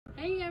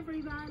Hey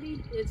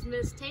everybody, it's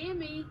Miss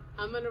Tammy.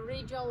 I'm going to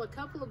read y'all a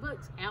couple of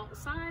books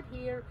outside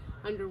here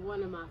under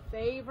one of my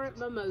favorite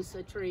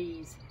mimosa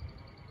trees.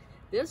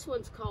 This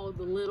one's called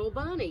The Little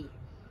Bunny.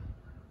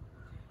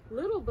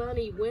 Little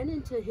Bunny went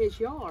into his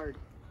yard.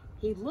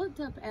 He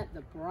looked up at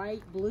the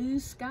bright blue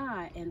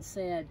sky and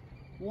said,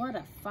 "What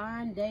a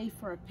fine day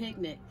for a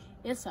picnic.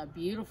 It's a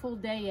beautiful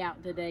day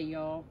out today,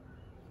 y'all."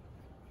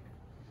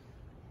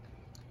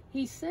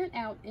 He sent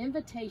out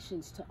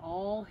invitations to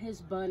all his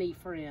bunny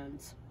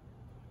friends.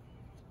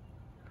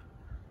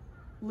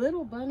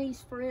 Little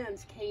Bunny's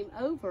friends came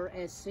over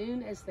as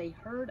soon as they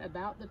heard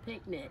about the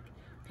picnic.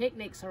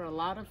 Picnics are a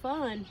lot of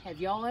fun. Have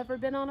y'all ever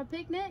been on a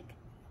picnic?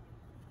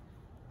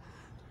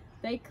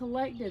 They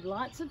collected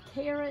lots of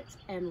carrots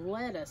and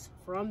lettuce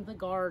from the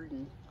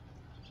garden.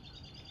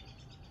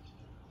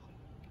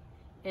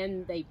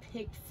 And they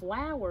picked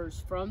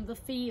flowers from the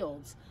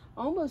fields,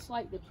 almost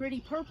like the pretty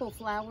purple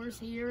flowers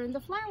here in the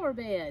flower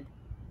bed.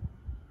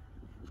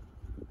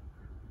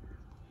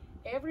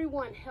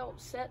 Everyone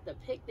helped set the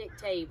picnic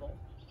table.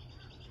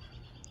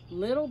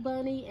 Little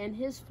Bunny and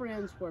his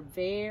friends were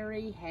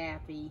very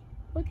happy.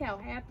 Look how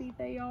happy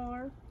they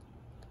are.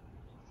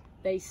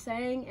 They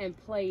sang and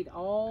played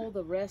all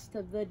the rest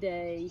of the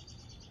day.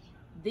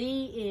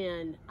 The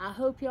end. I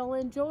hope y'all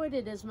enjoyed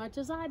it as much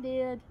as I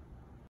did.